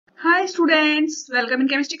Hi students, welcome in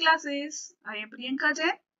chemistry classes. I am Priyanka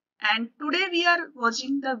Jain and today we are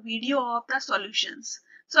watching the video of the solutions.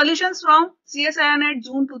 Solutions from csirnet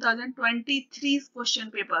June 2023 question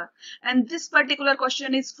paper, and this particular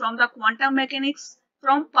question is from the quantum mechanics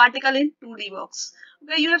from particle in 2D box.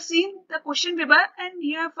 Okay, you have seen the question paper and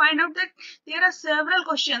you have find out that there are several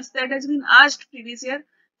questions that has been asked previous year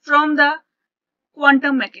from the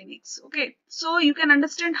quantum mechanics. Okay, so you can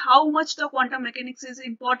understand how much the quantum mechanics is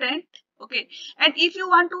important. Okay, and if you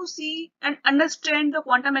want to see and understand the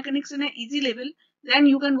quantum mechanics in an easy level, then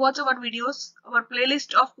you can watch our videos, our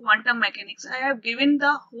playlist of quantum mechanics. I have given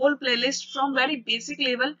the whole playlist from very basic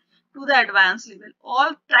level to the advanced level.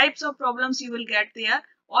 All types of problems you will get there,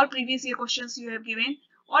 all previous year questions you have given,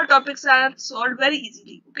 all topics are solved very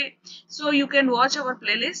easily. Okay, so you can watch our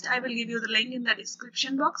playlist. I will give you the link in the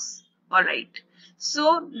description box. All right,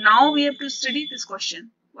 so now we have to study this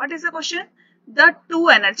question. What is the question? The two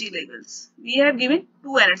energy levels. We have given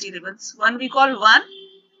two energy levels. One we call 1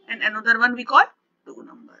 and another one we call 2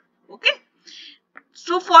 number. Okay.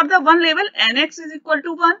 So for the one level, nx is equal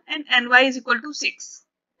to 1 and ny is equal to 6.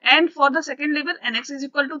 And for the second level, nx is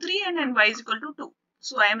equal to 3 and ny is equal to 2.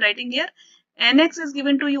 So I am writing here nx is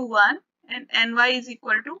given to you 1 and ny is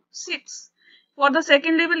equal to 6. For the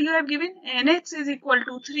second level, you have given nx is equal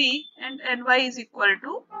to 3 and ny is equal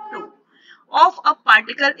to 2 of a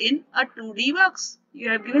particle in a 2D box. You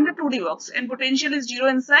have given the 2D box and potential is 0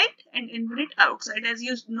 inside and infinite outside, as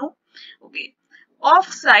you know. Okay. Of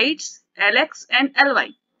sides Lx and Ly.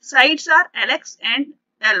 Sides are Lx and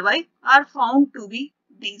Ly are found to be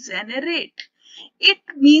degenerate. It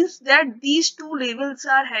means that these two levels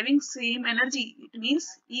are having same energy. It means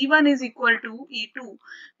E1 is equal to E2.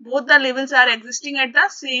 Both the levels are existing at the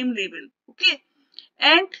same level. Okay.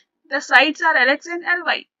 And the sides are Lx and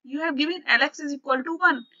Ly. You have given Lx is equal to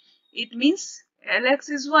 1. It means Lx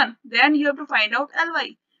is 1. Then you have to find out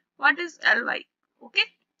Ly. What is Ly? Okay.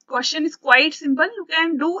 Question is quite simple. You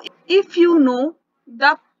can do if you know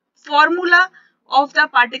the formula of the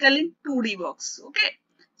particle in 2D box. Okay.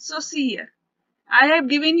 So see here. I have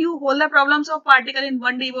given you all the problems of particle in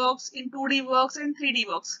 1D box, in 2D box and 3D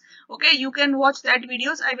box. Okay. You can watch that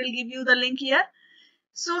videos. I will give you the link here.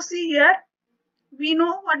 So see here. We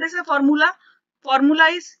know what is the formula. Formula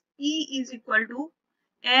is E is equal to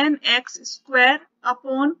nx square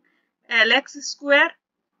upon lx square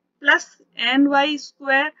plus ny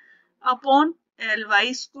square upon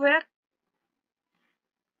ly square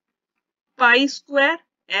pi square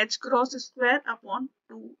h cross square upon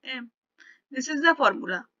 2m. This is the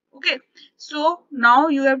formula. Okay. So now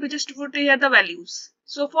you have to just put here the values.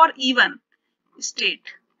 So for E1 state,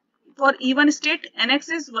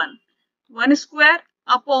 nx is 1. 1 square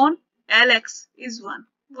upon Lx is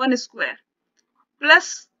 1 square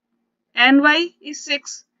plus ny is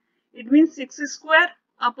 6. It means 6 square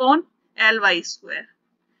upon Ly square.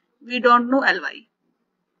 We don't know Ly.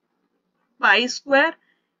 Pi square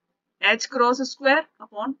h cross square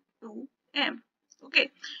upon 2m.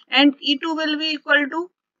 Okay. And E2 will be equal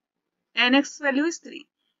to nx value is 3.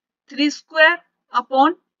 3 square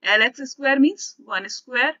upon Lx square means 1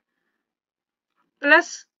 square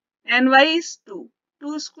plus ny is 2.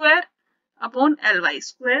 2 square upon Ly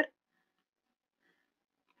square.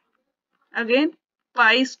 Again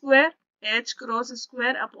pi square h cross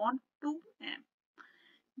square upon 2m.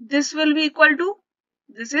 This will be equal to,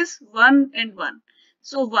 this is 1 and 1.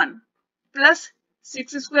 So 1 plus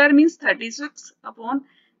 6 square means 36 upon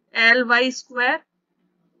Ly square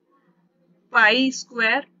pi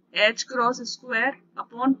square h cross square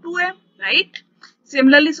upon 2m, right?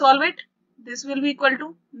 Similarly solve it. This will be equal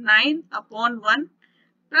to 9 upon 1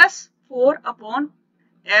 plus 4 upon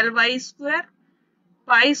Ly square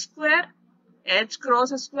pi square h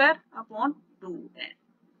cross square upon 2n.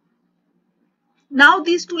 Now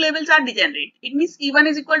these two levels are degenerate. It means E1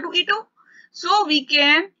 is equal to E2. So we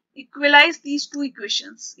can equalize these two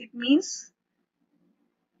equations. It means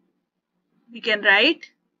we can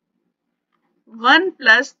write 1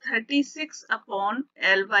 plus 36 upon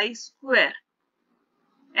Ly square.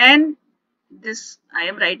 And this I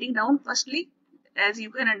am writing down firstly, as you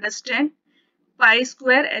can understand, pi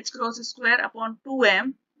square h cross square upon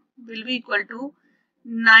 2m will be equal to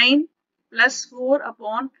 9 plus 4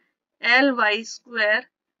 upon Ly square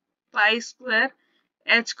pi square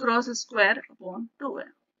h cross square upon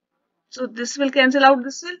 2m. So this will cancel out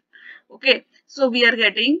this will. Okay. So we are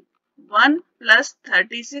getting 1 plus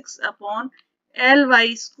 36 upon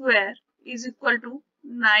Ly square is equal to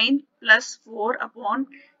 9 plus 4 upon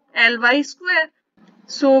Ly square.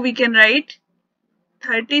 So we can write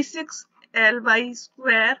 36 Ly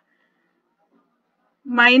square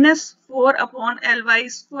minus 4 upon Ly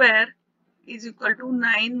square is equal to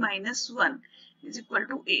 9 minus 1 is equal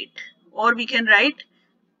to 8. Or we can write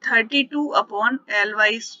 32 upon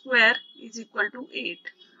Ly square is equal to 8.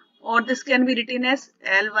 Or this can be written as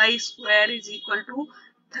Ly square is equal to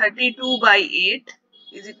 32 by 8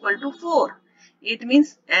 is equal to 4. It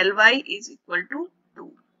means Ly is equal to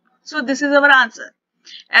 2. So this is our answer.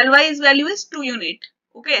 Ly's value is 2 unit.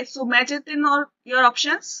 Okay, so match it in all your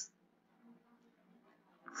options.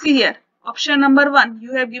 See here, option number 1,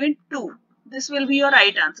 you have given 2. This will be your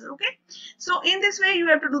right answer. Okay, so in this way you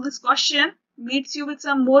have to do this question. Meets you with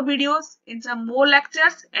some more videos in some more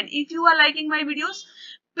lectures. And if you are liking my videos,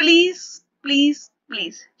 please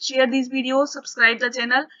share these videos, subscribe the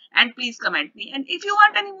channel, and please comment me. And if you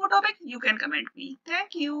want any more topic, you can comment me.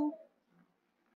 Thank you.